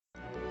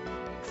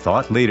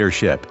thought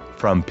leadership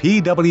from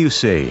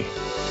PwC.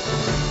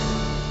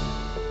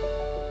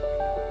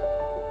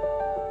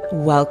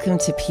 Welcome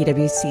to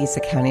PwC's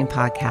Accounting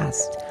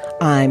Podcast.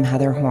 I'm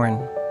Heather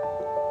Horn.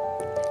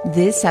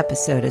 This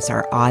episode is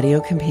our audio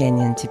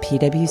companion to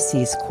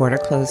PwC's quarter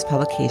close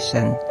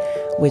publication,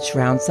 which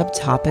rounds up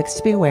topics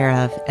to be aware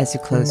of as you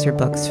close your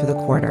books for the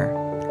quarter.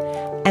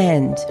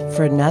 And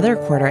for another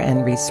quarter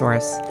end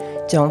resource,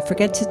 don't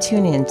forget to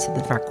tune in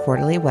to our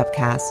quarterly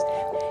webcast.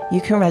 You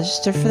can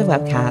register for the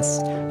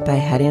webcast by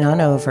heading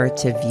on over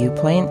to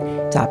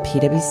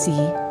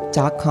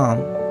viewpoint.pwc.com.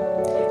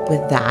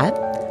 With that,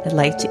 I'd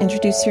like to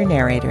introduce your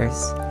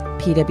narrators,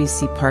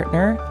 PwC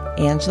partner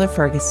Angela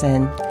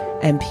Ferguson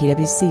and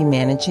PwC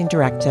Managing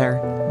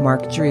Director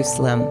Mark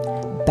Jerusalem,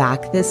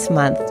 back this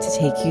month to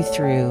take you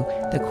through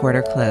the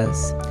quarter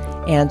close.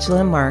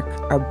 Angela and Mark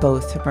are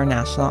both from our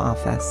national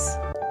office.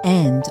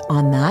 And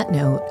on that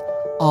note,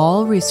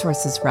 all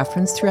resources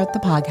referenced throughout the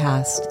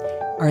podcast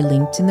are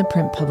linked in the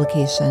print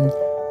publication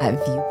at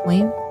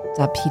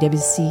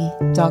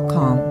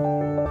viewpoint.pwc.com.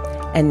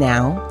 And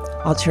now,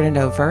 I'll turn it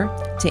over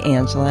to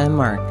Angela and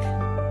Mark.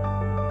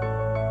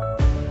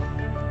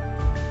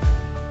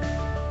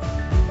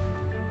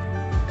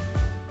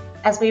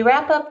 As we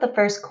wrap up the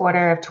first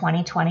quarter of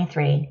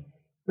 2023,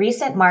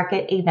 recent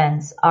market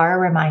events are a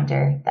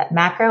reminder that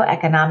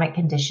macroeconomic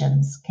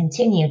conditions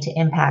continue to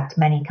impact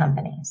many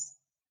companies.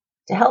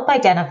 To help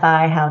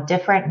identify how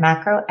different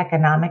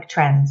macroeconomic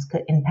trends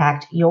could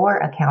impact your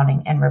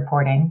accounting and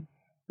reporting,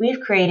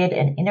 we've created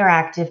an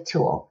interactive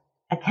tool,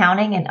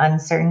 Accounting in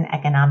Uncertain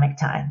Economic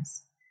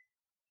Times.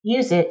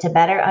 Use it to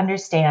better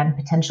understand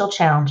potential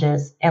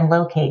challenges and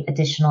locate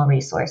additional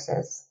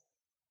resources.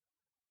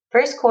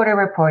 First quarter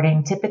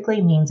reporting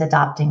typically means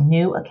adopting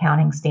new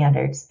accounting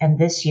standards, and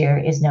this year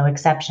is no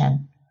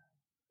exception.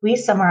 We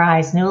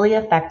summarize newly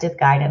effective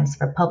guidance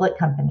for public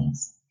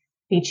companies,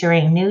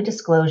 featuring new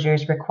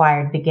disclosures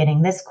required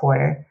beginning this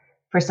quarter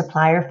for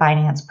supplier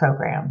finance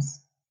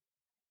programs.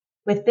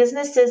 With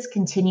businesses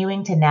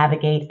continuing to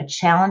navigate a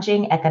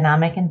challenging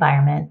economic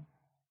environment,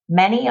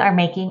 many are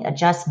making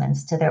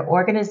adjustments to their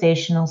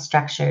organizational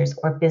structures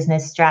or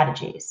business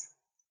strategies.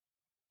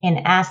 In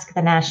Ask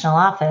the National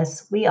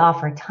Office, we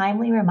offer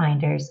timely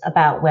reminders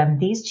about when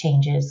these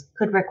changes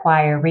could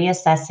require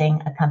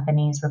reassessing a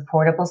company's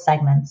reportable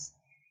segments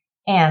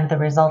and the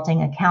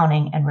resulting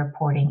accounting and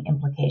reporting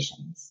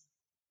implications.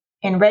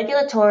 In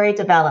regulatory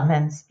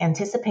developments,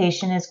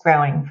 anticipation is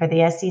growing for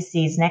the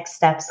SEC's next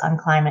steps on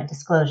climate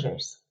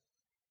disclosures.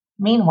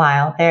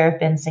 Meanwhile, there have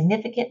been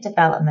significant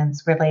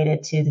developments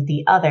related to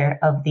the other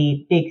of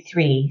the Big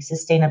Three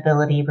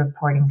sustainability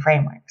reporting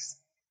frameworks.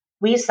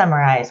 We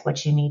summarize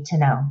what you need to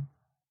know.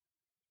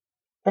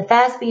 The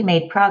FASB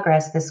made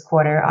progress this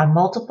quarter on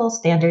multiple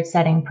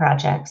standard-setting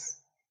projects,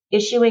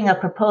 issuing a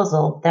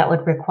proposal that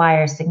would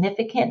require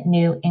significant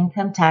new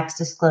income tax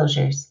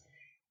disclosures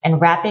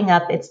and wrapping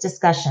up its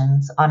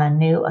discussions on a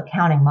new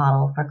accounting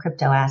model for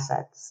crypto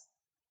assets.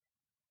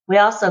 We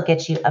also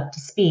get you up to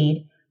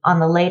speed on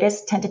the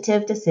latest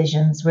tentative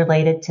decisions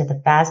related to the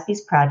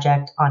FASB's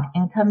project on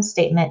income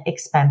statement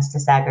expense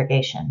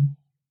disaggregation.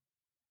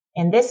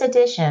 In this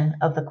edition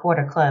of the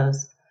quarter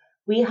close,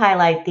 we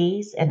highlight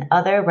these and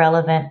other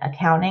relevant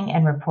accounting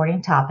and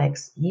reporting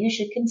topics you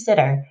should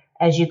consider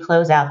as you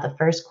close out the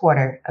first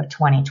quarter of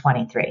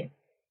 2023.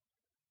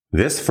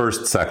 This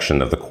first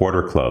section of the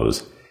quarter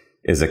close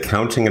is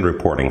accounting and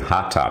reporting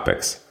hot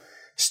topics,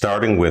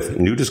 starting with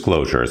new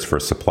disclosures for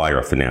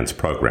supplier finance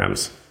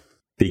programs.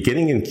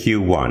 Beginning in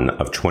Q1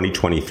 of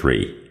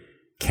 2023,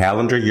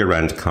 calendar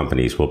year-end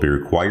companies will be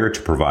required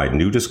to provide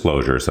new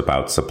disclosures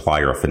about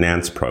supplier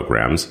finance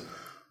programs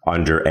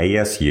under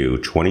ASU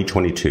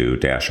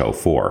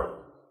 2022-04.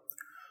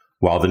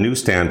 While the new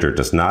standard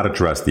does not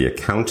address the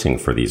accounting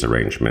for these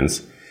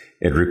arrangements,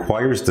 it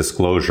requires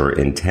disclosure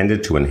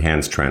intended to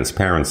enhance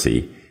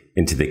transparency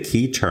into the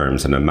key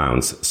terms and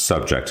amounts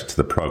subject to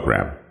the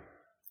program.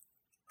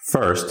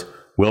 First,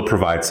 we'll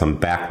provide some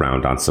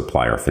background on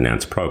supplier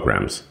finance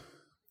programs.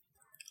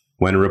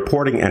 When a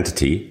reporting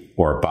entity,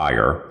 or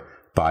buyer,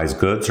 buys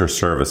goods or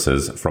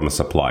services from a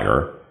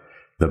supplier,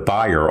 the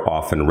buyer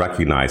often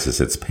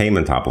recognizes its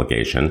payment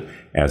obligation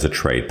as a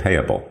trade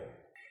payable.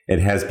 It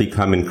has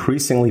become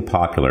increasingly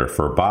popular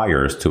for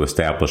buyers to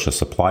establish a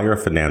supplier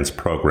finance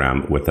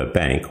program with a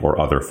bank or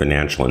other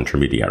financial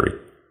intermediary.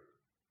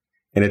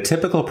 In a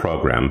typical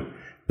program,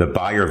 the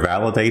buyer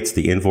validates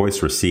the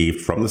invoice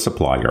received from the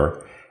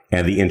supplier,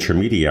 and the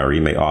intermediary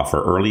may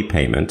offer early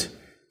payment,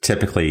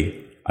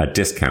 typically a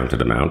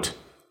discounted amount,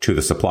 to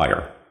the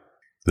supplier.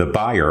 The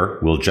buyer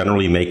will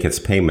generally make its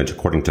payment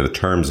according to the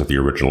terms of the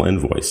original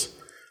invoice.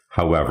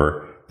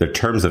 However, the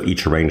terms of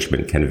each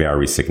arrangement can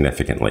vary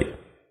significantly.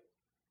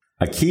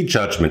 A key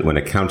judgment when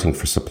accounting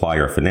for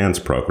supplier finance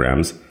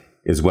programs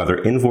is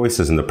whether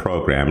invoices in the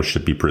program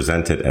should be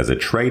presented as a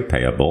trade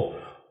payable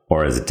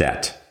or as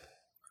debt.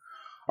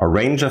 A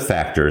range of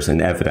factors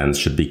and evidence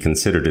should be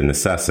considered in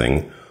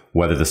assessing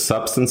whether the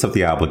substance of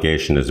the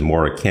obligation is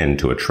more akin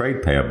to a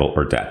trade payable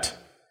or debt.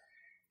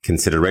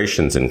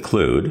 Considerations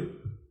include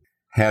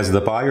Has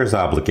the buyer's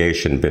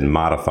obligation been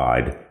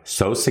modified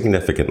so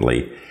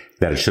significantly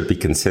that it should be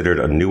considered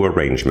a new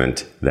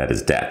arrangement that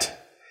is debt?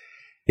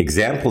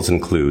 Examples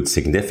include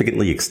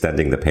significantly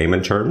extending the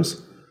payment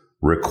terms,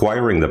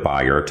 requiring the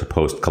buyer to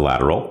post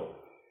collateral,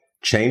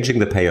 changing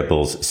the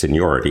payable's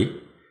seniority,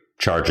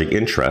 charging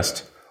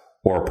interest,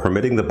 or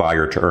permitting the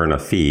buyer to earn a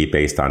fee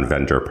based on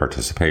vendor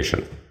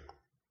participation.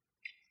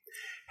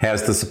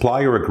 Has the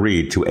supplier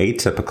agreed to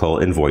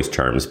atypical invoice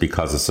terms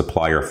because a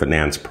supplier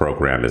finance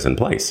program is in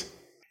place?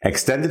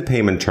 Extended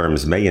payment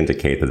terms may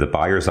indicate that the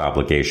buyer's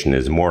obligation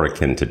is more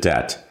akin to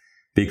debt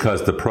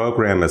because the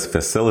program is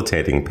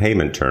facilitating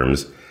payment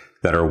terms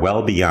that are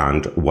well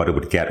beyond what it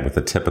would get with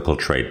a typical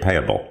trade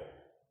payable.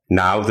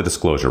 Now the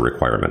disclosure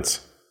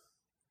requirements.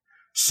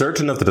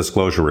 Certain of the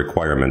disclosure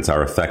requirements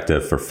are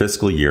effective for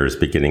fiscal years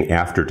beginning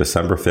after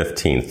December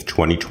 15th,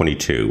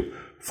 2022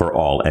 for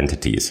all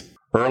entities.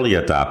 Early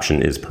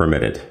adoption is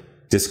permitted.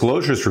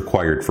 Disclosures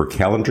required for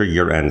calendar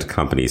year-end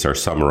companies are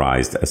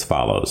summarized as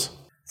follows.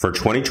 For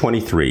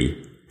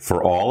 2023,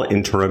 for all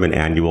interim and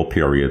annual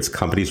periods,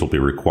 companies will be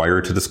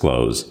required to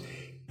disclose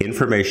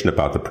information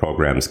about the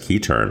program's key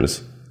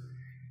terms,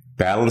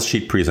 balance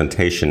sheet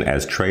presentation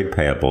as trade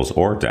payables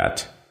or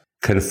debt,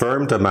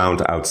 confirmed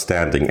amount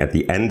outstanding at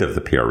the end of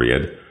the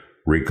period,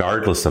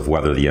 regardless of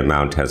whether the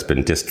amount has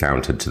been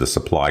discounted to the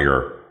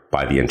supplier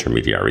by the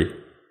intermediary.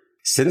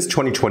 Since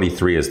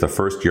 2023 is the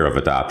first year of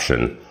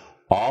adoption,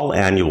 all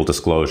annual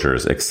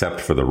disclosures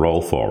except for the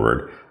roll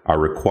forward are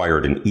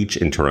required in each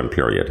interim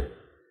period.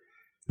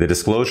 The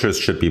disclosures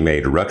should be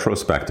made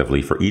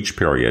retrospectively for each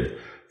period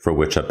for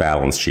which a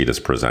balance sheet is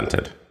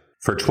presented.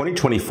 For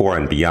 2024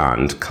 and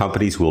beyond,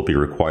 companies will be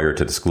required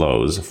to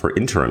disclose, for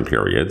interim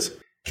periods,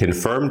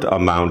 confirmed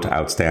amount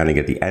outstanding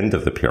at the end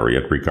of the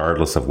period,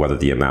 regardless of whether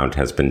the amount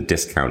has been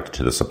discounted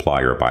to the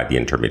supplier by the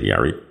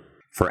intermediary.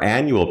 For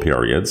annual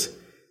periods,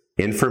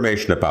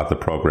 information about the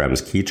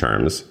program's key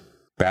terms,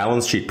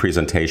 balance sheet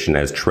presentation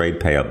as trade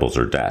payables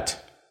or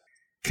debt,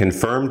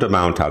 confirmed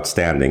amount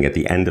outstanding at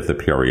the end of the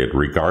period,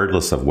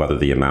 regardless of whether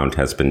the amount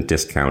has been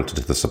discounted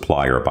to the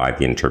supplier by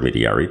the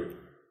intermediary,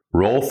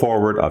 roll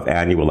forward of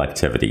annual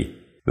activity.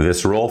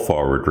 This roll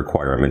forward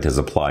requirement is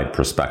applied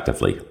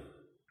prospectively.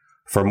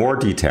 For more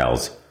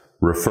details,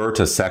 refer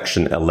to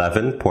section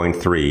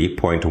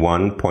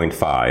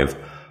 11.3.1.5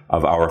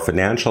 of our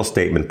financial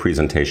statement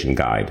presentation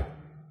guide.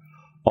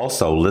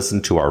 Also,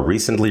 listen to our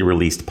recently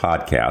released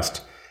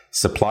podcast,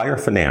 Supplier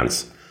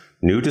Finance,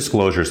 New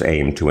Disclosures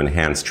Aim to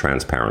Enhance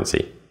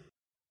Transparency.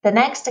 The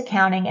next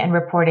accounting and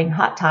reporting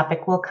hot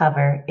topic we'll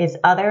cover is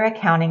other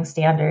accounting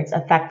standards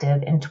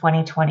effective in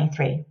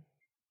 2023.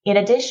 In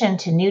addition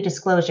to new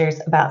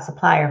disclosures about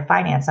supplier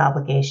finance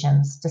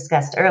obligations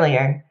discussed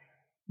earlier,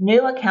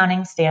 new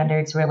accounting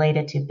standards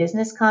related to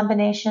business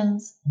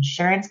combinations,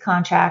 insurance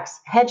contracts,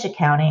 hedge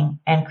accounting,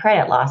 and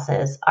credit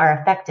losses are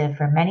effective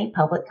for many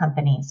public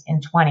companies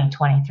in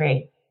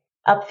 2023.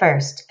 Up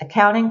first,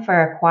 accounting for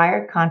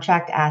acquired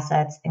contract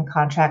assets and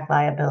contract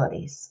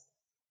liabilities.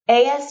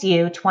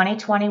 ASU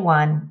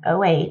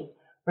 2021-08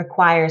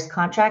 requires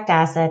contract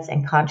assets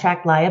and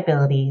contract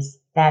liabilities,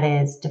 that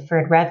is,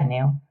 deferred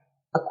revenue,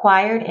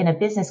 acquired in a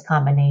business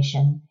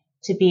combination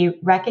to be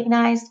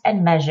recognized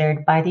and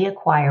measured by the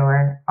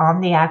acquirer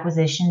on the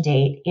acquisition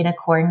date in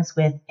accordance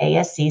with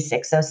ASC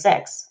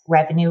 606,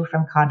 revenue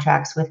from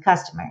contracts with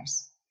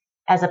customers,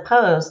 as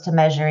opposed to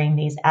measuring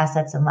these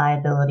assets and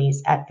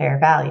liabilities at fair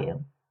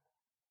value.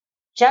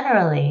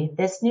 Generally,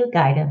 this new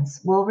guidance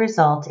will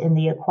result in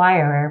the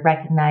acquirer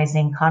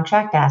recognizing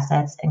contract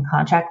assets and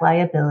contract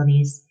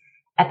liabilities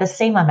at the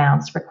same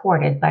amounts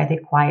recorded by the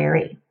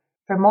acquiree.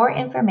 For more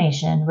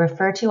information,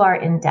 refer to our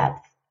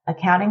in-depth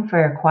Accounting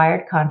for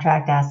Acquired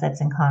Contract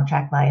Assets and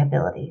Contract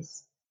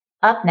Liabilities.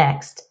 Up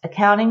next,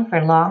 accounting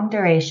for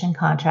long-duration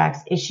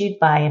contracts issued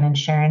by an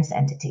insurance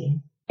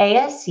entity.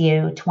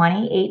 ASU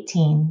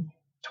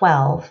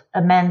 2018-12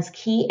 amends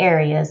key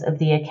areas of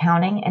the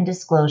accounting and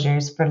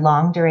disclosures for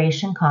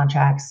long-duration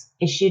contracts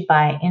issued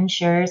by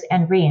insurers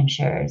and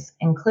reinsurers,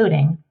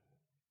 including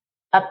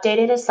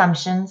updated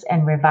assumptions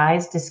and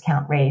revised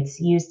discount rates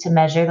used to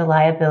measure the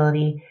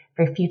liability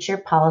for future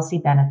policy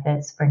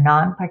benefits for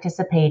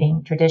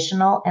non-participating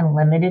traditional and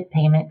limited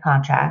payment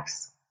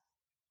contracts,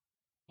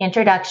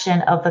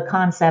 introduction of the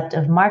concept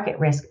of market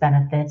risk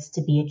benefits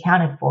to be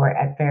accounted for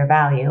at fair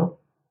value,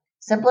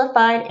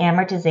 simplified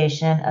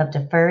amortization of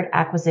deferred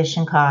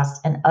acquisition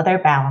costs and other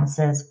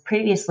balances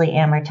previously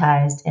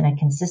amortized in a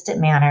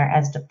consistent manner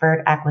as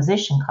deferred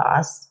acquisition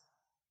costs,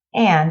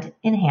 and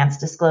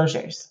enhanced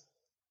disclosures.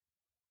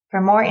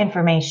 For more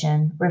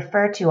information,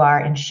 refer to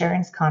our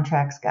Insurance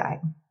Contracts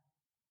Guide.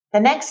 The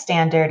next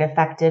standard,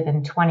 effective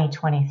in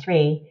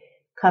 2023,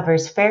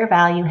 covers fair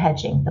value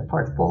hedging, the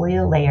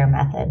portfolio layer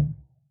method.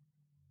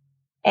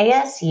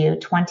 ASU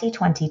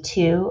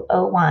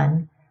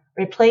 2022-01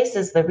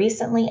 replaces the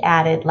recently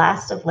added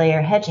last of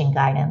layer hedging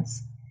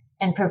guidance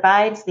and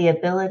provides the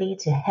ability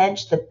to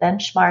hedge the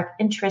benchmark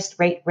interest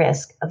rate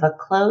risk of a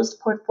closed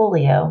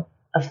portfolio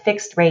of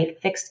fixed rate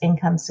fixed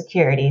income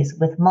securities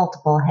with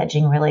multiple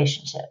hedging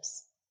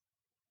relationships.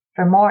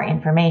 For more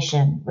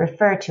information,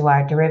 refer to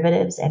our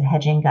Derivatives and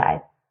Hedging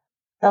Guide.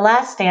 The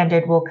last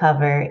standard we'll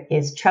cover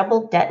is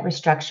Troubled Debt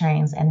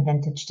Restructurings and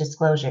Vintage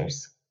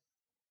Disclosures.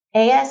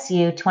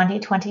 ASU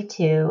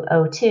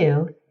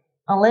 2022-02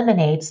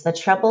 eliminates the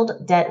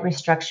Troubled Debt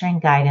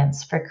Restructuring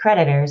Guidance for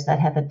creditors that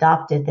have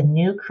adopted the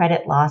new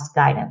Credit Loss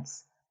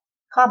Guidance,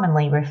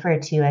 commonly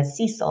referred to as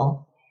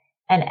CECL,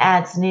 and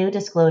adds new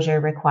disclosure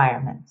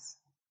requirements.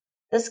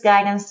 This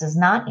guidance does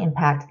not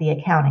impact the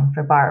accounting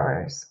for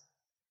borrowers.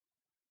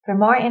 For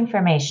more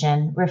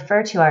information,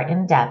 refer to our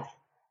in-depth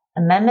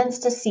Amendments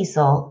to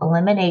CECL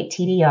Eliminate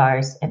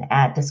TDRs and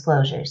Add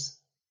Disclosures.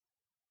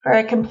 For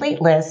a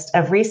complete list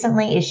of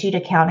recently issued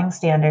accounting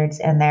standards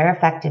and their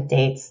effective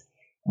dates,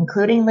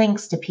 including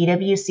links to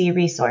PwC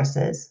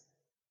resources,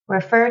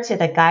 refer to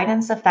the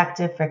Guidance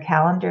Effective for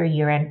Calendar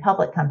Year-End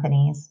Public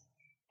Companies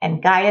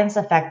and Guidance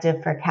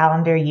Effective for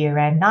Calendar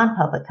Year-End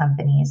Non-Public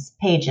Companies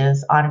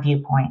pages on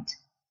Viewpoint.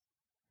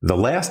 The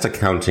last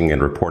accounting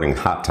and reporting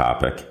hot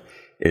topic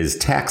is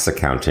tax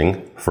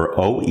accounting for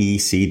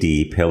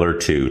OECD Pillar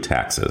 2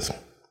 taxes.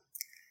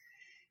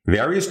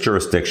 Various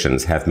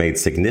jurisdictions have made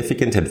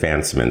significant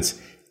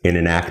advancements in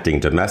enacting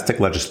domestic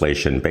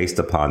legislation based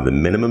upon the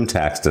minimum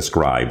tax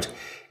described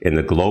in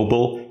the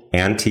Global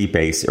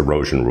Anti-Base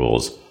Erosion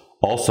Rules,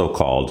 also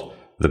called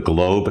the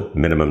Globe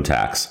Minimum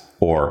Tax,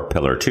 or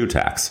Pillar 2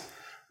 tax,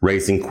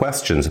 raising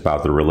questions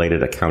about the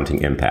related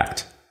accounting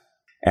impact.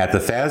 At the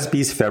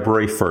FASB's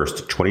February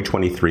 1st,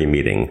 2023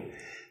 meeting,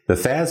 the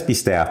FASB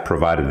staff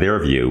provided their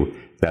view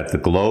that the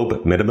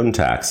Globe Minimum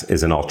Tax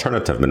is an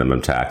alternative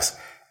minimum tax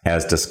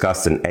as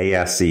discussed in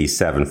ASC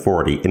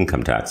 740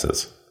 income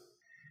taxes.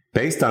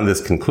 Based on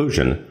this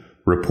conclusion,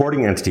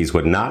 reporting entities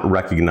would not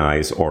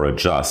recognize or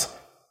adjust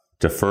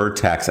deferred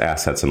tax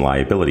assets and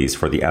liabilities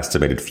for the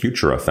estimated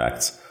future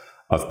effects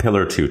of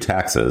Pillar 2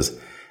 taxes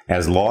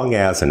as long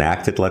as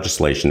enacted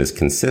legislation is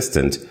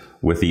consistent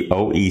with the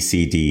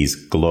OECD's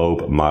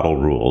Globe Model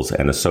Rules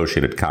and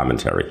associated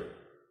commentary.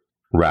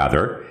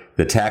 Rather,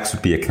 the tax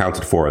would be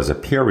accounted for as a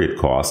period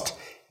cost,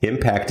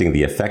 impacting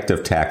the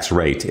effective tax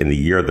rate in the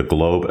year the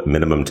Globe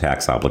minimum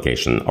tax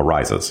obligation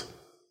arises.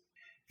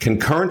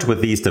 Concurrent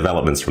with these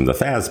developments from the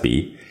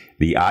FASB,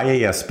 the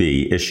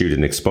IASB issued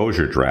an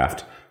exposure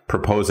draft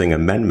proposing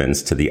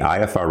amendments to the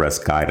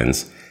IFRS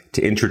guidance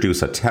to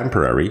introduce a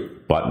temporary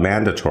but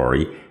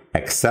mandatory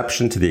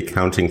exception to the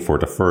accounting for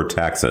deferred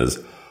taxes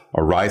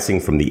arising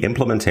from the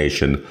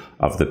implementation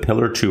of the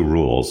Pillar 2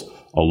 rules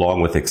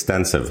along with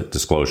extensive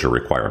disclosure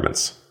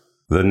requirements.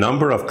 The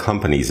number of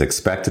companies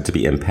expected to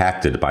be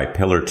impacted by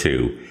Pillar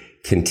 2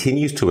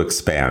 continues to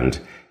expand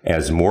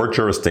as more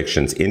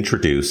jurisdictions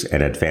introduce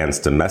and advance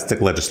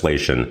domestic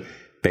legislation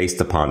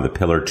based upon the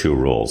Pillar 2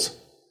 rules.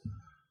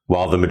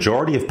 While the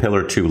majority of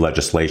Pillar 2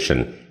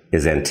 legislation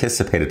is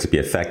anticipated to be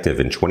effective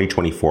in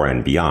 2024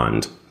 and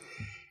beyond,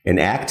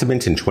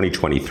 enactment in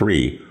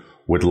 2023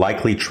 would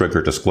likely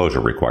trigger disclosure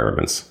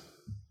requirements.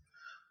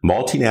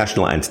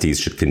 Multinational entities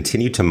should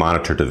continue to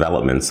monitor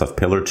developments of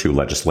Pillar 2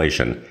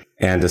 legislation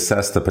and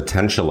assess the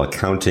potential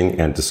accounting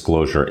and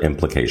disclosure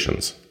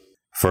implications.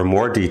 For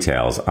more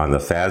details on the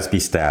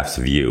FASB staff's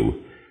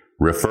view,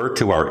 refer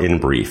to our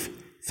in-brief,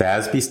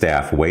 FASB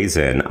staff weighs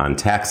in on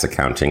tax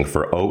accounting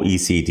for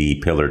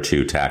OECD Pillar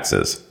 2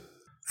 taxes.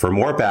 For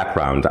more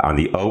background on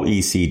the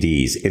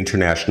OECD's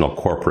International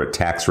Corporate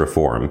Tax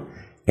Reform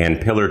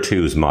and Pillar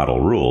 2's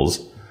model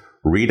rules,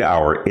 read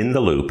our In the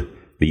Loop,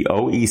 the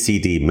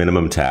OECD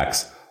Minimum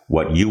Tax,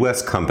 What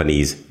U.S.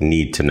 Companies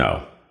Need to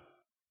Know.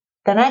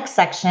 The next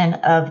section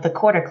of the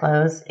quarter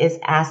close is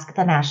Ask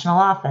the National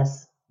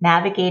Office,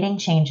 Navigating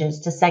Changes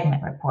to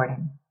Segment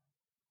Reporting.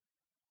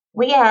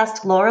 We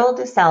asked Laurel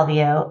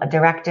DeSalvio, a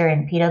director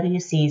in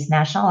PwC's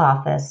National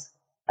Office,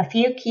 a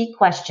few key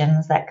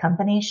questions that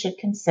companies should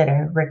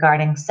consider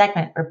regarding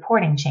segment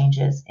reporting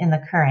changes in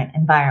the current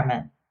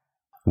environment.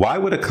 Why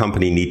would a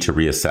company need to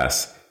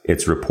reassess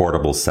its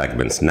reportable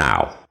segments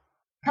now?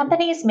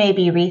 Companies may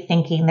be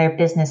rethinking their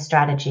business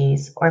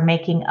strategies or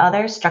making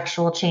other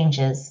structural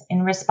changes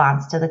in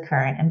response to the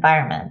current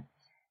environment.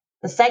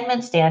 The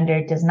segment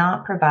standard does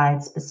not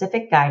provide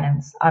specific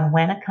guidance on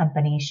when a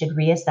company should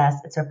reassess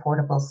its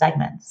reportable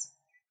segments.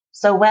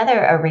 So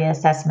whether a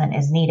reassessment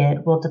is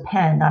needed will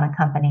depend on a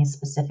company's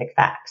specific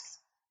facts.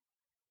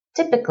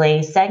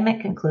 Typically,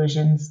 segment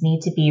conclusions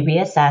need to be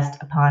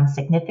reassessed upon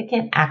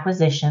significant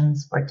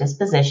acquisitions or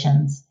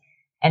dispositions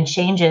and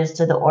changes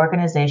to the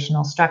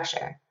organizational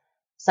structure,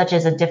 such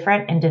as a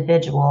different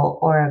individual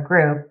or a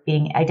group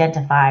being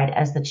identified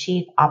as the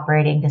Chief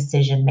Operating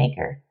Decision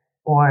Maker,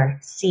 or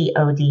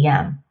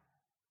CODM.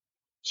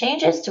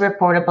 Changes to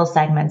reportable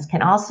segments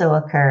can also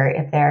occur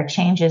if there are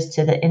changes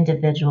to the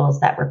individuals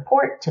that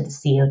report to the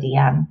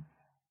CODM,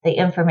 the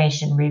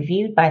information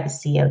reviewed by the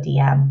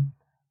CODM,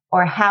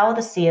 or how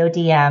the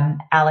CODM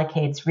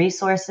allocates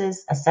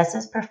resources,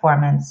 assesses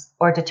performance,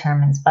 or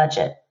determines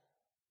budget.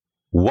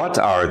 What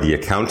are the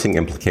accounting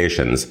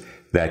implications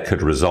that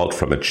could result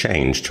from a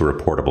change to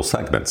reportable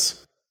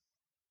segments?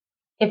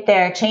 If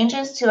there are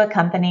changes to a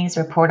company's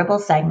reportable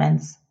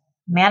segments,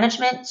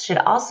 Management should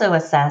also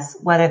assess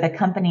whether the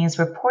company's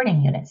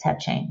reporting units have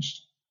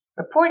changed.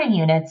 Reporting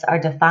units are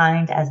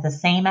defined as the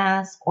same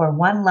as or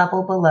one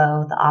level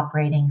below the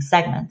operating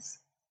segments.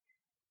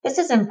 This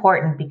is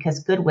important because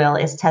goodwill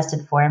is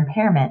tested for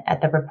impairment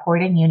at the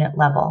reporting unit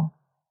level.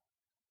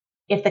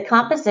 If the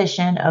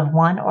composition of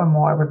one or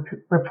more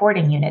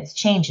reporting units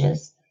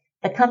changes,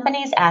 the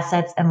company's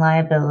assets and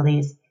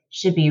liabilities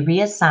should be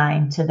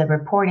reassigned to the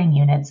reporting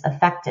units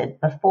affected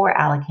before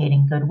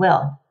allocating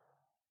goodwill.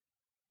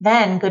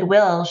 Then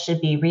goodwill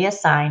should be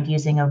reassigned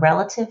using a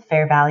relative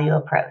fair value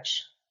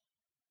approach.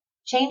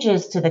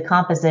 Changes to the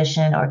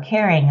composition or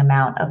carrying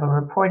amount of a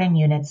reporting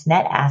unit's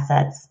net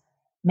assets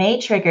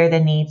may trigger the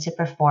need to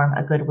perform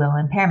a goodwill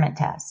impairment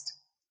test.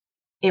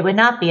 It would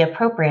not be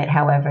appropriate,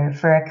 however,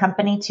 for a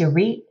company to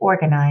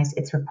reorganize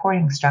its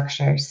reporting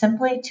structure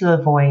simply to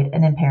avoid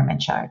an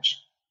impairment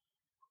charge.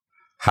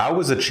 How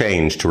was a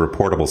change to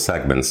reportable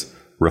segments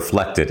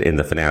reflected in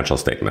the financial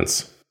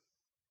statements?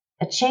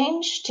 A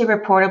change to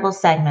reportable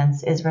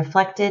segments is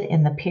reflected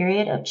in the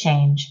period of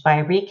change by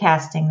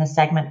recasting the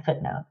segment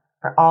footnote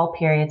for all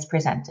periods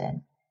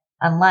presented,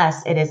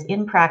 unless it is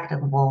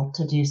impracticable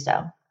to do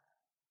so.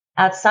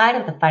 Outside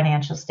of the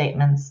financial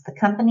statements, the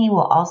company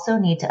will also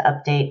need to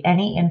update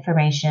any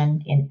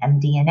information in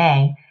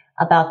MD&A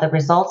about the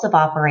results of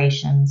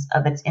operations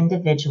of its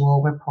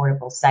individual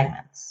reportable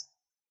segments.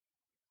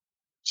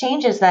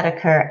 Changes that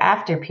occur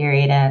after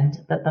period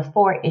end but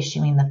before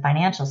issuing the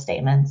financial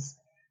statements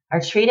are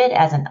treated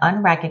as an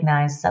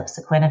unrecognized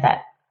subsequent event.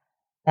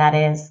 That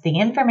is, the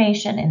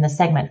information in the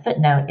segment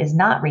footnote is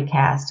not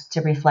recast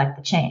to reflect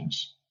the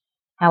change.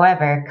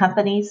 However,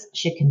 companies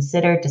should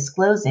consider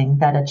disclosing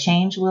that a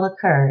change will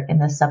occur in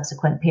the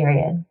subsequent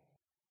period.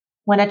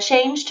 When a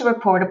change to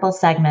reportable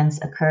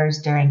segments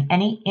occurs during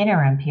any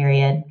interim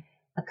period,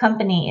 a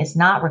company is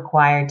not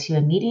required to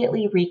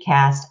immediately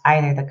recast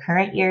either the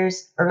current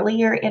year's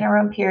earlier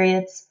interim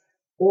periods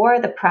or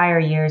the prior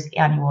year's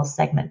annual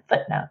segment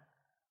footnote.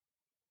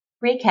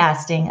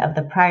 Recasting of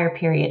the prior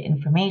period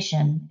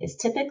information is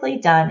typically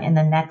done in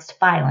the next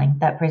filing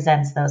that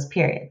presents those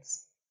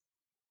periods.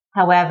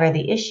 However,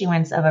 the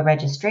issuance of a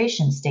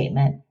registration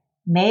statement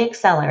may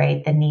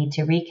accelerate the need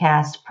to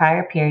recast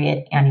prior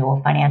period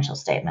annual financial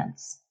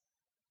statements.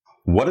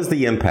 What is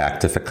the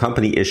impact if a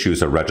company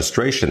issues a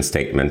registration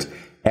statement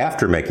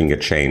after making a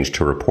change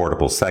to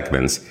reportable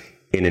segments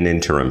in an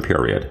interim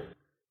period?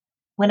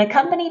 When a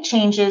company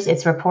changes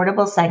its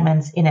reportable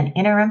segments in an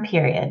interim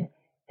period,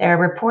 there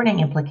are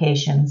reporting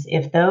implications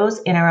if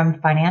those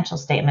interim financial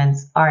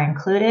statements are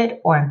included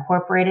or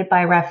incorporated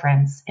by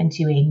reference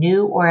into a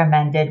new or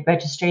amended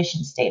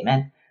registration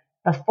statement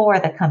before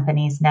the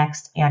company's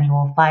next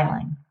annual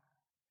filing.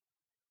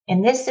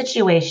 In this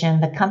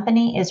situation, the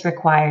company is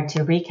required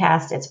to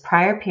recast its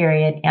prior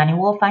period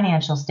annual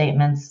financial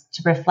statements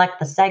to reflect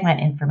the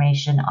segment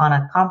information on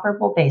a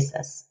comparable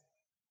basis,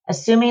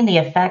 assuming the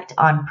effect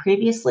on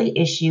previously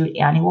issued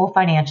annual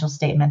financial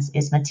statements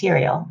is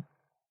material.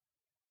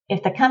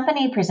 If the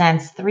company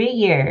presents 3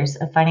 years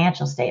of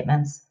financial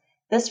statements,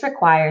 this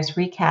requires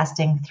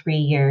recasting 3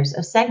 years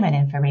of segment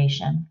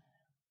information,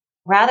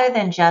 rather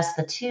than just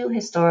the 2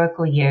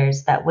 historical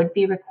years that would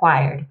be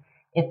required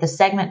if the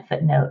segment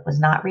footnote was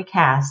not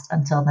recast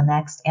until the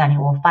next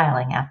annual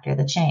filing after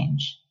the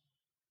change.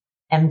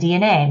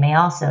 MD&A may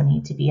also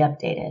need to be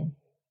updated.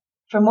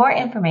 For more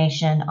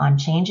information on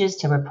changes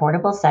to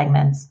reportable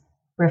segments,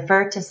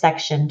 refer to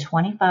Section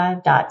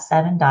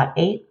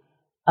 25.7.8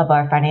 of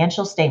our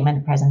financial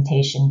statement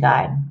presentation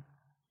guide.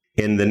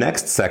 In the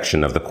next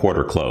section of the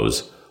quarter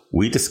close,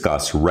 we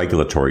discuss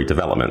regulatory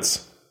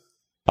developments.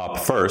 Up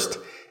first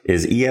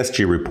is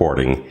ESG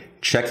reporting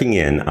checking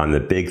in on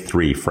the Big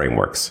Three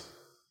frameworks.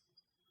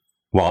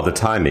 While the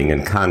timing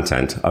and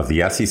content of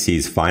the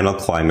SEC's final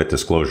climate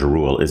disclosure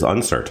rule is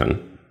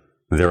uncertain,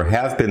 there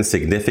have been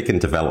significant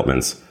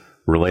developments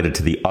related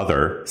to the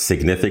other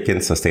significant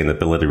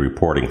sustainability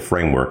reporting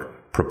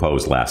framework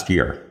proposed last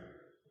year.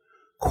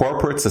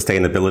 Corporate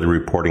Sustainability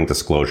Reporting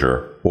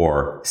Disclosure,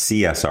 or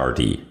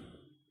CSRD.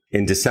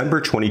 In December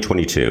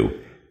 2022,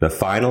 the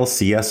final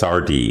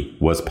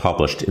CSRD was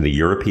published in the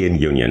European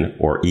Union,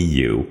 or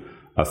EU,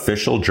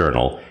 official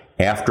journal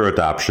after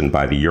adoption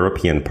by the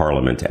European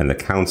Parliament and the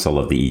Council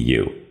of the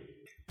EU.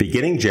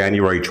 Beginning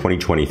January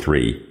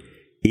 2023,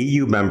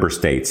 EU member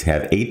states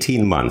have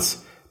 18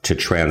 months to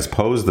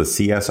transpose the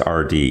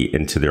CSRD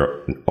into their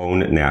own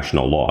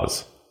national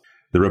laws.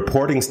 The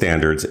reporting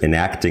standards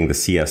enacting the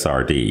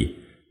CSRD,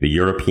 the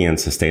European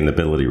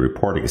Sustainability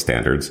Reporting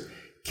Standards,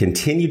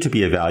 continue to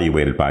be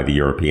evaluated by the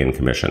European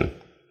Commission.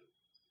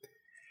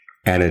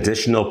 An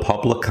additional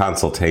public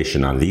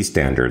consultation on these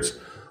standards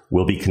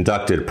will be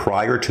conducted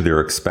prior to their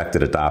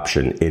expected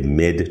adoption in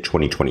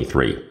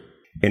mid-2023.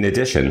 In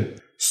addition,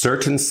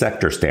 certain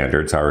sector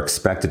standards are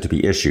expected to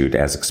be issued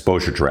as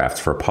exposure drafts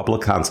for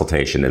public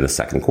consultation in the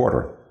second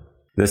quarter.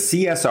 The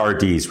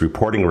CSRD's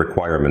reporting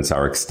requirements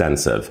are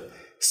extensive,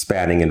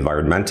 spanning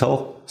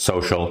environmental,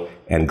 social,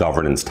 and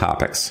governance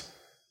topics.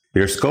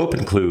 Their scope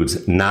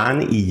includes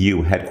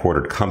non-EU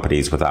headquartered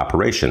companies with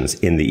operations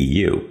in the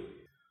EU.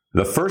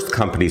 The first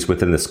companies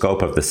within the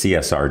scope of the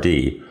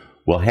CSRD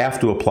will have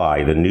to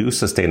apply the new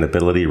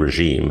sustainability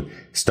regime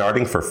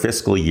starting for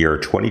fiscal year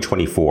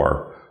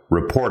 2024,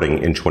 reporting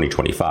in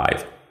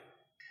 2025.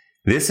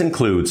 This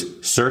includes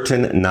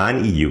certain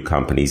non-EU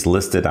companies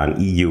listed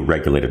on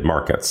EU-regulated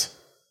markets.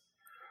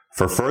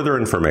 For further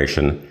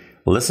information,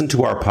 listen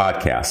to our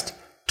podcast,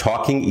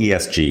 Talking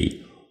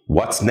ESG,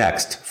 What's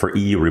Next for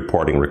EU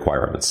Reporting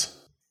Requirements.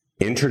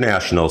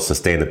 International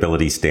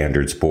Sustainability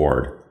Standards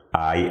Board,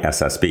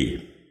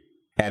 ISSB.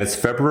 At its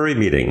February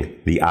meeting,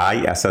 the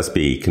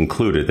ISSB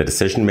concluded the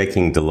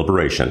decision-making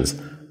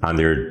deliberations on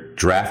their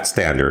draft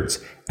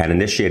standards and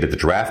initiated the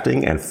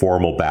drafting and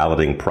formal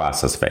balloting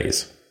process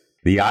phase.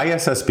 The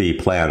ISSB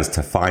plans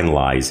to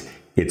finalize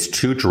its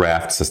 2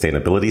 draft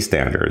sustainability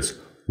standards,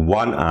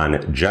 one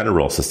on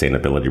general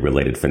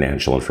sustainability-related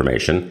financial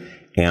information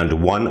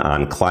and one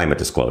on climate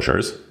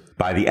disclosures,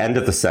 by the end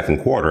of the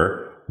second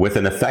quarter, with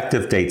an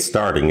effective date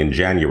starting in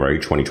January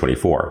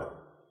 2024.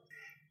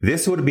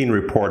 This would mean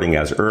reporting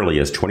as early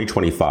as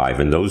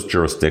 2025 in those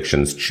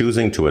jurisdictions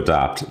choosing to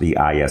adopt the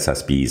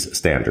ISSB's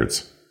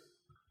standards.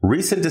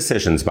 Recent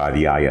decisions by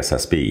the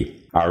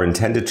ISSB are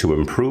intended to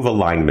improve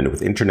alignment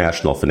with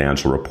international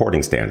financial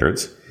reporting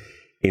standards,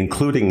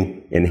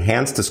 including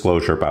enhanced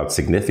disclosure about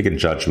significant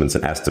judgments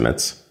and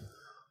estimates,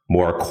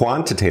 more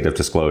quantitative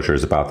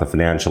disclosures about the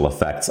financial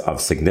effects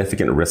of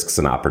significant risks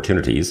and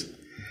opportunities,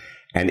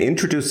 and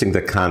introducing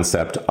the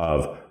concept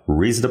of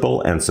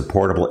reasonable and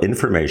supportable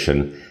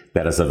information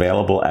that is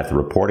available at the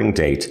reporting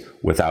date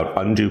without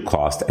undue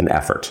cost and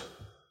effort.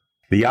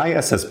 The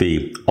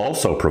ISSB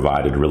also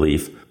provided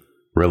relief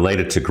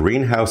related to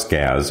greenhouse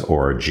gas,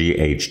 or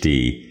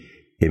GHG,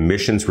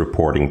 emissions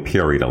reporting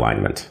period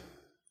alignment.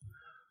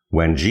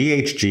 When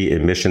GHG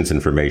emissions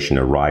information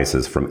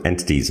arises from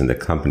entities in the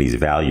company's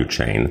value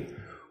chain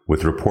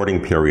with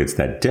reporting periods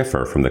that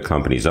differ from the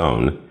company's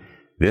own,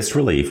 this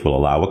relief will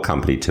allow a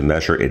company to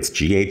measure its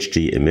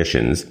GHG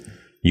emissions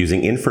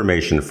using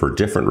information for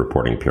different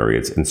reporting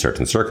periods in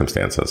certain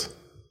circumstances.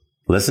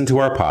 Listen to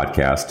our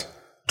podcast,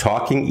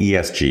 Talking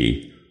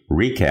ESG,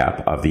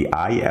 recap of the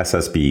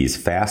ISSB's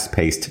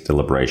fast-paced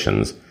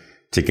deliberations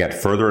to get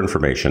further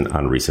information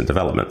on recent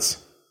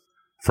developments.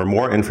 For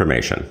more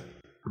information,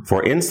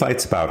 for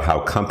insights about how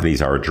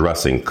companies are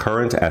addressing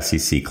current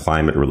SEC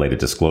climate-related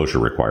disclosure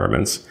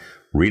requirements,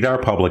 read our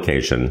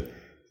publication,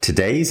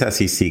 Today's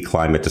SEC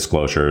Climate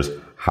Disclosures,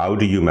 How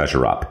Do You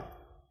Measure Up?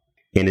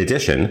 In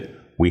addition,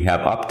 we have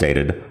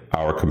updated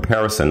our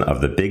comparison of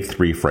the Big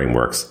Three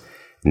frameworks,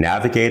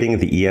 navigating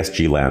the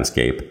ESG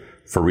landscape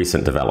for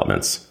recent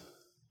developments.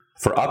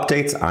 For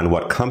updates on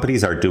what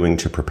companies are doing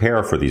to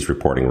prepare for these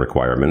reporting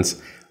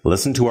requirements,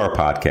 listen to our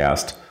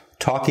podcast,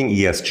 Talking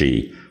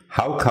ESG,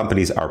 How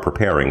Companies Are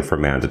Preparing for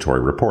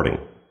Mandatory Reporting.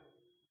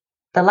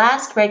 The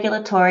last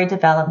regulatory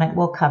development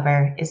we'll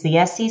cover is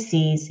the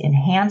SEC's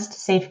Enhanced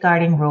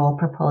Safeguarding Rule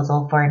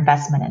proposal for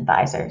investment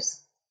advisors.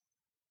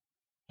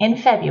 In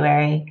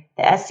February,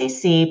 the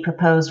SEC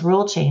proposed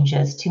rule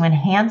changes to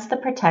enhance the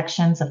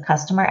protections of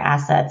customer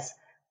assets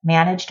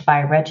managed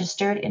by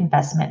registered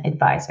investment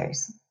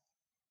advisors.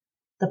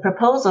 The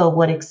proposal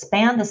would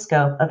expand the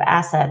scope of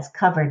assets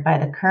covered by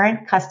the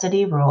current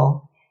custody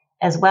rule,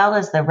 as well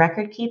as the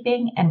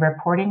record-keeping and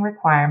reporting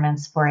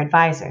requirements for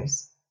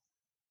advisors.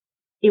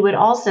 It would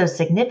also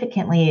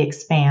significantly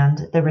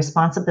expand the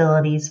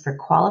responsibilities for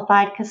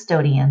qualified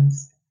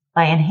custodians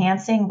by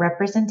enhancing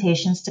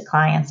representations to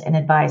clients and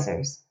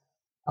advisors,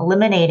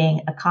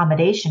 eliminating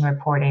accommodation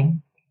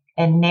reporting,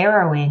 and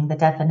narrowing the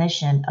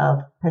definition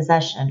of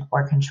possession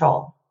or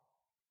control.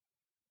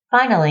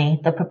 Finally,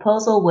 the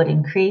proposal would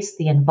increase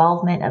the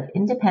involvement of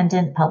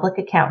independent public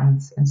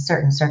accountants in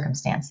certain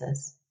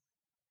circumstances.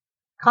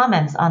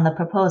 Comments on the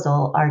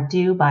proposal are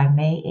due by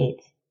May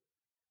 8th.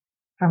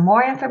 For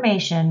more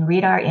information,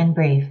 read our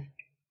in-brief,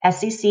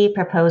 SEC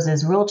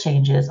proposes rule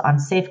changes on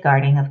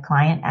safeguarding of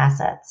client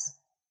assets.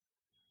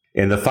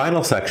 In the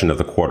final section of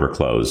the quarter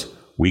close,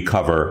 we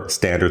cover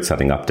standard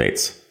setting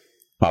updates.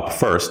 Up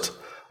first,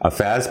 a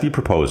FASB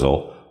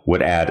proposal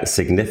would add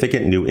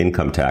significant new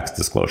income tax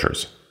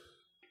disclosures.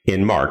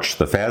 In March,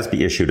 the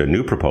FASB issued a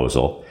new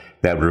proposal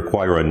that would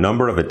require a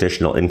number of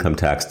additional income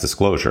tax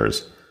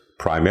disclosures,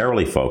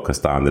 primarily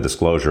focused on the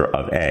disclosure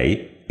of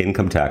A,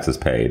 income taxes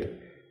paid,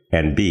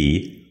 and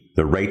B,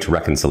 the rate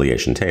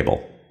reconciliation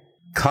table.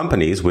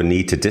 Companies would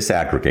need to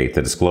disaggregate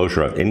the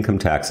disclosure of income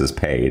taxes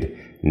paid,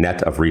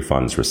 net of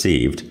refunds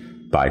received,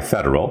 by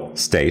federal,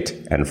 state,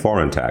 and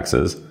foreign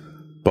taxes,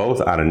 both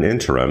on an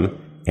interim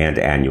and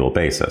annual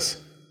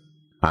basis.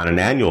 On an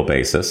annual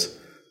basis,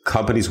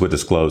 companies would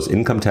disclose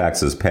income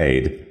taxes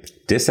paid,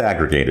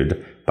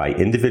 disaggregated by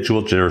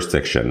individual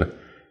jurisdiction,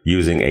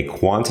 using a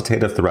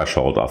quantitative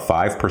threshold of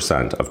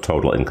 5% of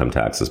total income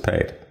taxes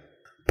paid.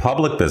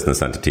 Public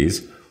business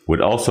entities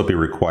would also be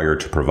required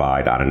to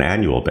provide on an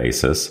annual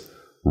basis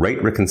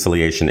rate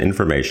reconciliation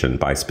information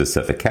by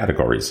specific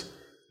categories,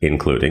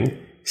 including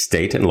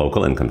state and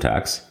local income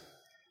tax,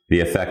 the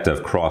effect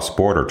of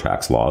cross-border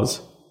tax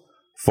laws,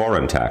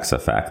 foreign tax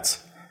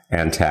effects,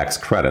 and tax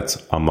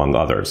credits, among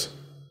others.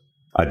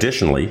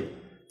 Additionally,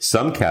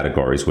 Some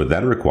categories would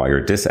then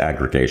require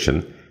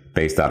disaggregation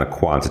based on a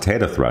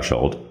quantitative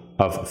threshold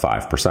of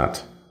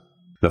 5%.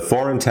 The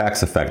foreign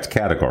tax effect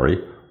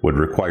category would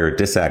require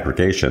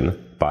disaggregation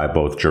by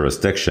both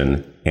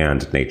jurisdiction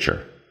and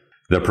nature.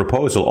 The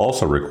proposal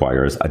also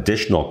requires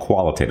additional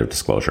qualitative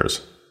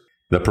disclosures.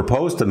 The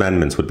proposed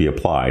amendments would be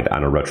applied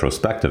on a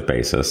retrospective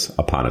basis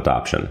upon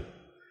adoption.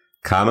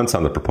 Comments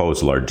on the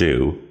proposal are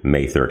due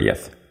May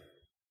 30th.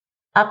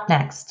 Up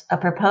next, a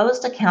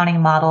proposed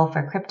accounting model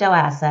for crypto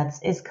assets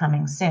is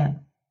coming soon.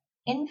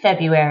 In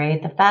February,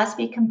 the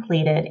FASB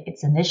completed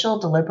its initial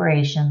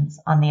deliberations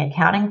on the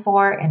accounting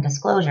for and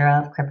disclosure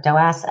of crypto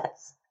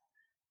assets,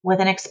 with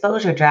an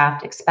exposure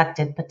draft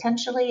expected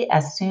potentially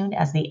as soon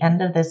as the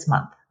end of this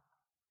month.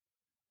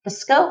 The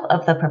scope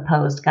of the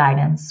proposed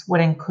guidance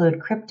would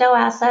include crypto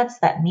assets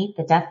that meet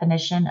the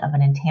definition of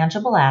an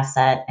intangible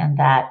asset and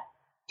that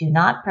do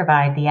not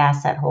provide the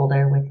asset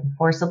holder with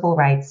enforceable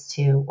rights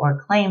to or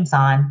claims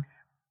on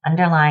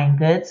underlying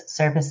goods,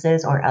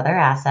 services, or other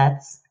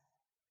assets,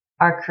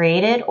 are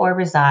created or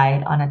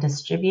reside on a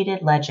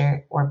distributed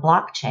ledger or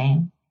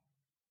blockchain,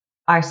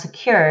 are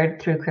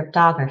secured through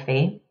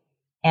cryptography,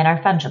 and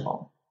are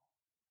fungible.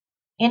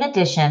 In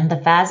addition, the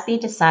FASB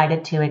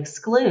decided to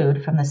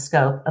exclude from the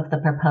scope of the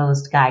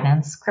proposed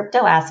guidance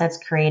crypto assets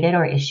created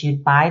or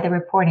issued by the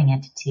reporting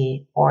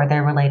entity or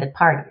their related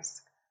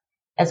parties,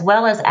 as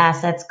well as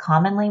assets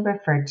commonly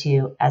referred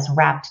to as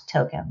wrapped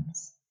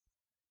tokens.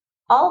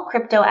 All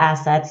crypto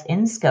assets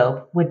in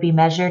scope would be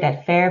measured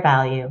at fair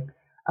value,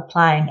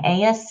 applying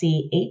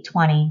ASC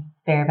 820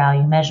 fair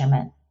value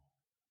measurement.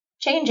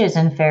 Changes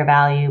in fair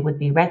value would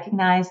be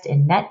recognized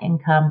in net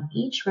income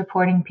each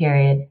reporting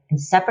period and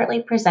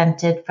separately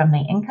presented from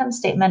the income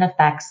statement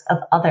effects of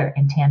other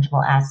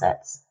intangible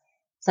assets,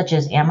 such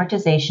as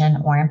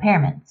amortization or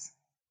impairments.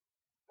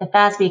 The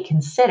FASB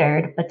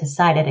considered but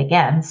decided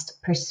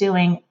against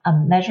pursuing a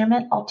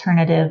measurement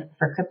alternative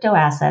for crypto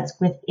assets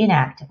with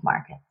inactive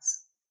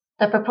markets.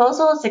 The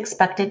proposal is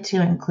expected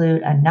to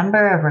include a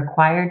number of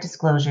required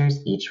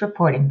disclosures each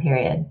reporting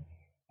period,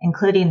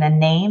 including the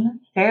name,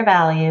 fair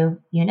value,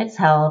 units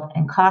held,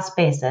 and cost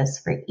basis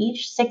for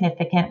each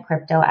significant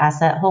crypto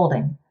asset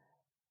holding,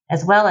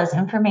 as well as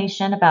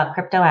information about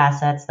crypto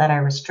assets that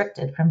are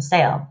restricted from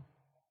sale.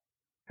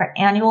 For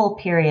annual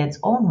periods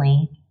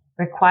only,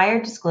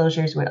 required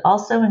disclosures would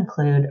also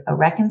include a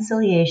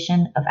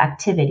reconciliation of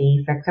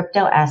activity for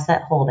crypto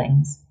asset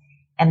holdings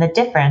and the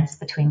difference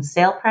between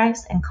sale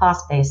price and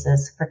cost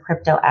basis for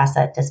crypto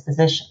asset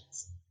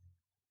dispositions.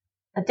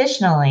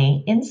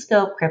 Additionally,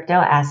 in-scope crypto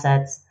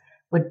assets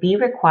would be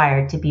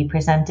required to be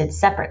presented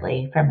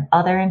separately from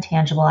other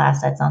intangible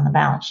assets on the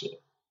balance sheet.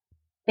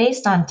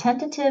 Based on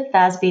tentative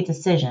FASB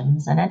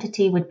decisions, an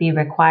entity would be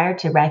required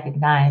to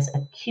recognize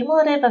a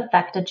cumulative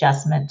effect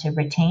adjustment to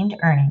retained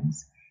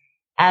earnings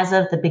as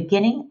of the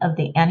beginning of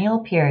the annual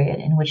period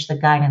in which the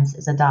guidance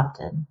is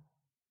adopted.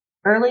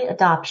 Early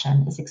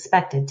adoption is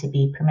expected to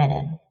be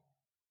permitted.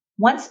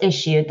 Once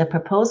issued, the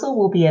proposal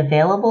will be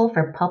available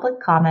for public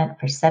comment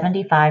for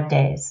 75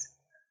 days.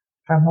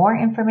 For more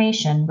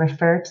information,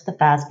 refer to the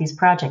FASB's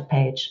project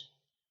page.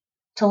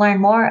 To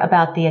learn more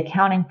about the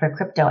accounting for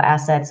crypto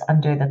assets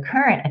under the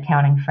current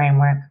accounting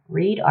framework,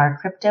 read our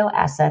Crypto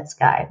Assets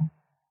Guide.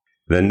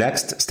 The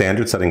next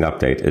standard-setting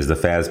update is the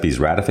FASB's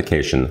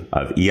ratification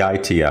of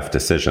EITF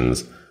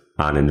decisions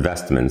on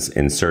investments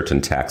in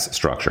certain tax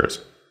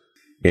structures.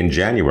 In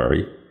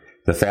January,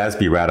 the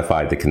FASB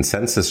ratified the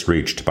consensus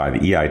reached by the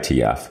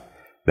EITF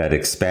that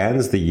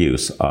expands the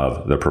use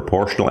of the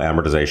proportional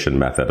amortization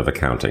method of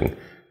accounting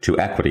to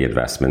equity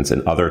investments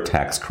in other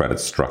tax credit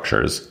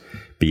structures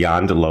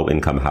beyond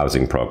low-income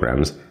housing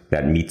programs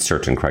that meet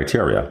certain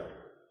criteria.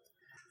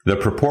 The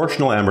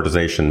proportional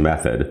amortization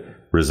method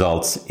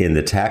results in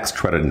the tax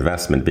credit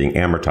investment being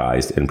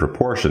amortized in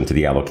proportion to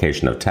the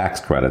allocation of tax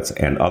credits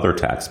and other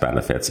tax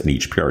benefits in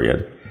each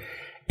period,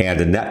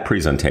 and a net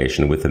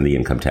presentation within the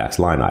income tax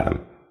line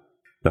item.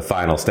 The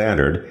final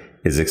standard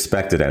is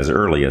expected as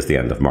early as the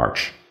end of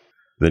March.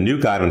 The new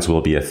guidance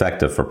will be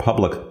effective for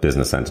public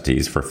business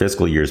entities for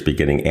fiscal years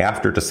beginning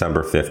after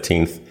December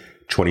 15th,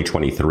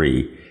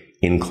 2023,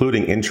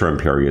 including interim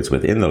periods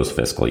within those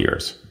fiscal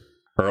years.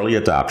 Early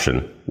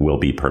adoption will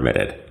be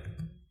permitted.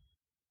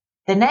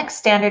 The next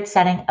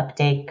standard-setting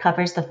update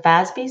covers the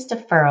FASB's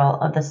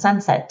deferral of the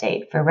sunset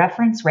date for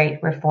reference rate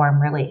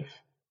reform relief.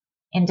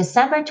 In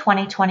December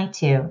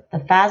 2022, the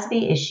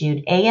FASB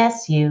issued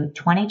ASU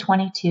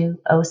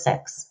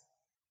 2022-06,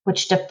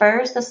 which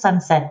defers the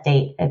sunset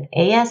date of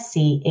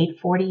ASC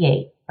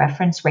 848,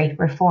 reference rate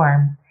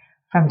reform,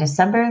 from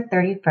December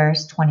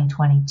 31st,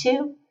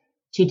 2022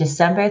 to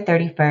December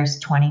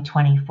 31st,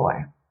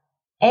 2024.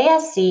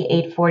 ASC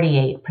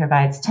 848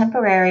 provides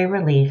temporary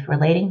relief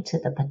relating to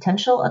the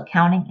potential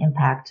accounting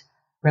impact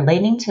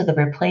relating to the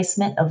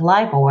replacement of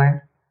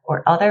LIBOR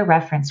or other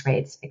reference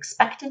rates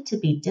expected to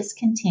be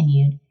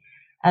discontinued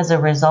as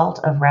a result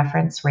of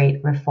reference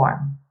rate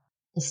reform.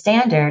 The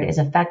standard is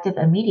effective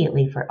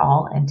immediately for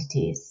all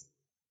entities.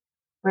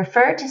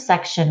 Refer to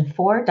Section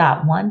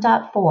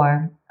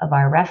 4.1.4 of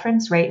our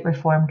Reference Rate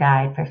Reform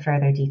Guide for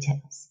further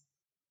details.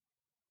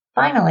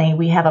 Finally,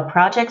 we have a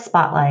project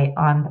spotlight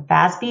on the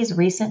FASB's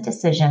recent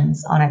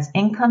decisions on its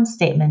income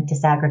statement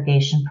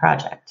disaggregation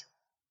project.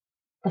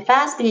 The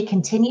FASB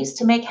continues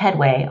to make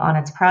headway on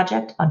its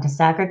project on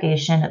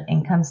disaggregation of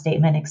income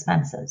statement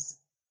expenses.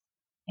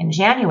 In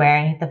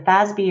January, the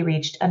FASB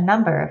reached a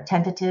number of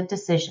tentative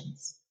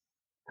decisions,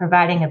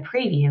 providing a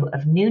preview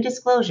of new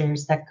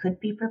disclosures that could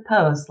be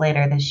proposed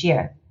later this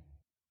year.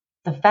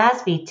 The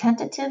FASB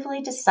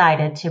tentatively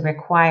decided to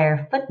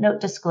require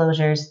footnote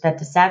disclosures that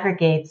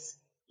disaggregates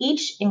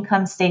each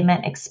income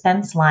statement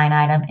expense line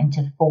item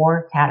into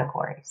 4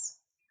 categories.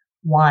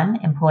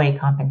 1. Employee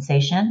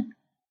compensation.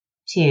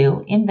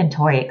 2.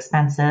 Inventory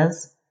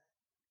expenses.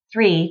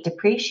 3.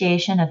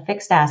 Depreciation of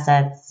fixed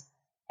assets.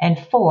 And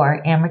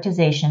 4.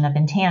 Amortization of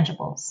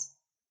intangibles.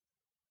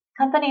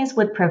 Companies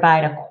would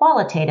provide a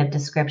qualitative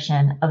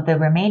description of the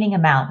remaining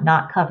amount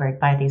not covered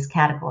by these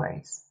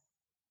categories.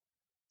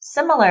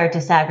 Similar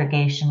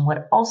disaggregation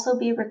would also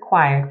be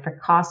required for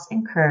costs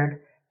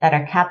incurred that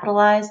are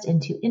capitalized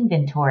into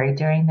inventory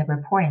during the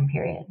reporting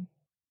period.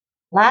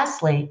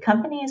 Lastly,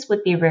 companies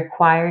would be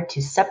required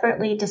to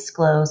separately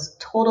disclose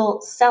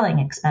total selling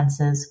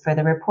expenses for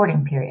the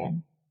reporting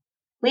period.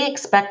 We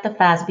expect the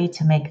FASB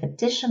to make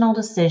additional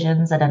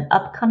decisions at an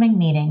upcoming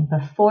meeting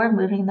before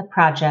moving the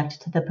project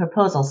to the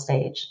proposal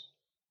stage.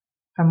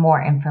 For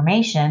more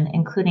information,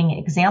 including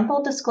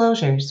example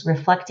disclosures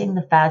reflecting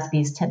the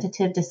FASB's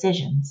tentative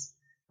decisions,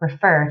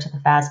 refer to the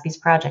FASB's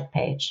project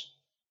page.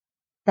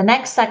 The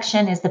next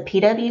section is the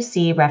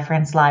PwC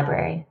Reference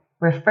Library.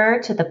 Refer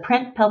to the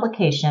print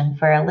publication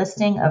for a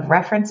listing of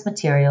reference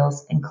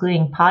materials,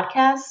 including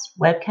podcasts,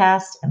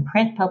 webcasts, and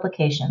print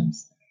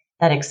publications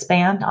that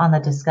expand on the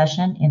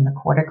discussion in the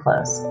quarter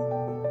close.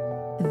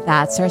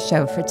 That's our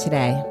show for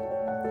today.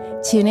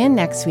 Tune in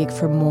next week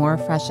for more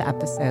fresh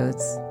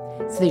episodes.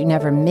 So that you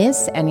never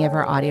miss any of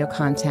our audio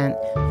content,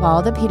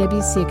 follow the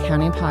PwC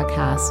Accounting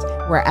Podcast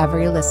wherever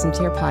you listen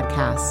to your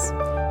podcasts.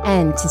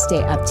 And to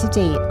stay up to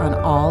date on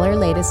all our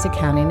latest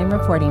accounting and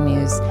reporting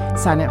news,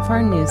 sign up for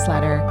our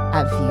newsletter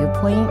at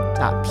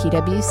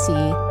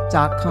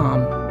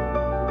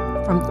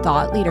viewpoint.pwc.com. From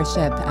Thought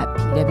Leadership at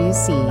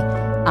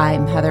PwC,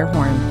 I'm Heather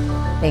Horn.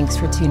 Thanks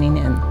for tuning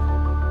in.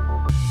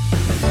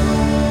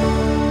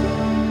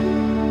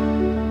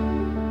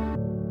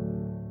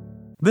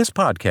 This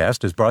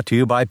podcast is brought to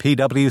you by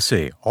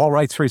PwC, all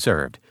rights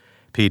reserved.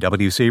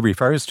 PwC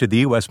refers to the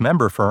U.S.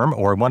 member firm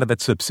or one of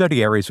its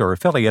subsidiaries or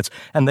affiliates,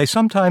 and they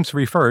sometimes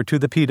refer to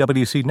the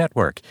PwC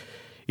network.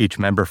 Each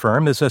member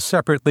firm is a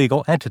separate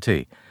legal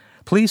entity.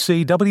 Please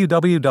see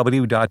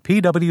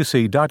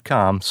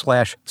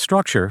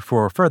www.pwc.com/structure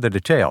for further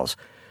details.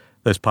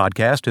 This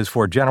podcast is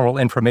for general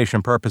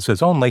information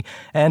purposes only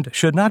and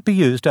should not be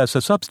used as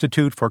a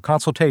substitute for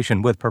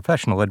consultation with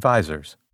professional advisors.